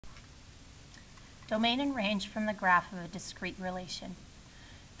Domain and range from the graph of a discrete relation.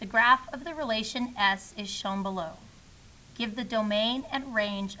 The graph of the relation S is shown below. Give the domain and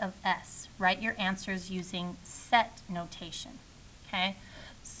range of S. Write your answers using set notation. Okay?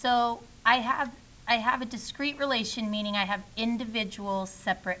 So I have a discrete relation, meaning I have individual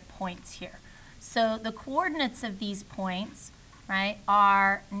separate points here. So the coordinates of these points, right,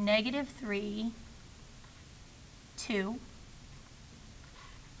 are -3, 2,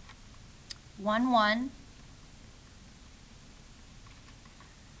 1, 1,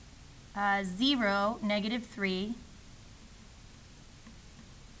 0, -3,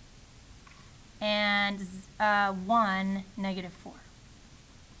 and 1, -4.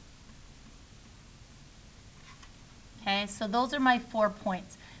 Okay, so those are my 4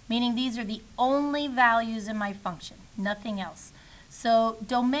 points, meaning these are the only values in my function, nothing else. So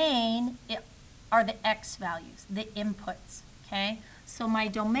domain are the x values, the inputs, okay? So my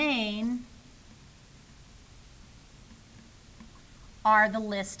domain are the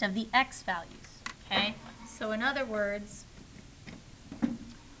list of the x values, okay? So in other words,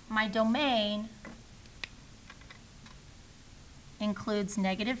 my domain includes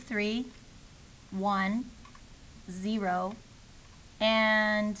 -3, 1, 0,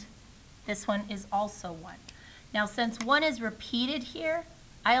 and this one is also 1. Now, since 1 is repeated here,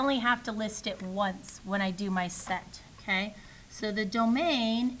 I only have to list it once when I do my set, okay? So the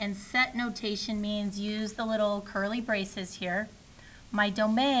domain and set notation means use the little curly braces here. My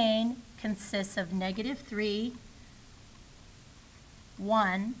domain consists of -3,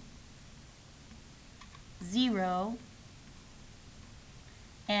 1, 0,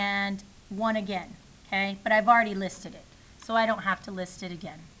 and 1 again, okay? But I've already listed it, so I don't have to list it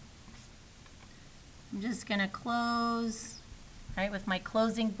again. I'm just going to close, right, with my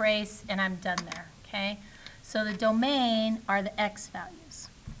closing brace, and I'm done there, okay? So the domain are the x values,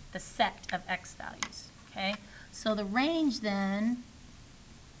 the set of x values, okay? So the range then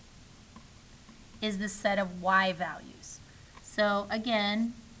is the set of y values. So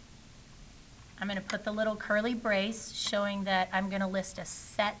again, I'm going to put the little curly brace showing that I'm going to list a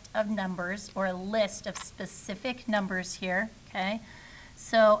set of numbers or a list of specific numbers here, okay?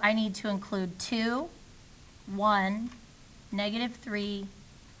 So I need to include 2, 1, -3,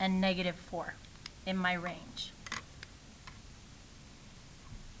 and -4 in my range.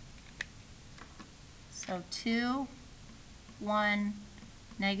 So 2, 1,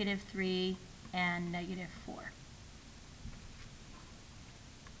 -3, and -4.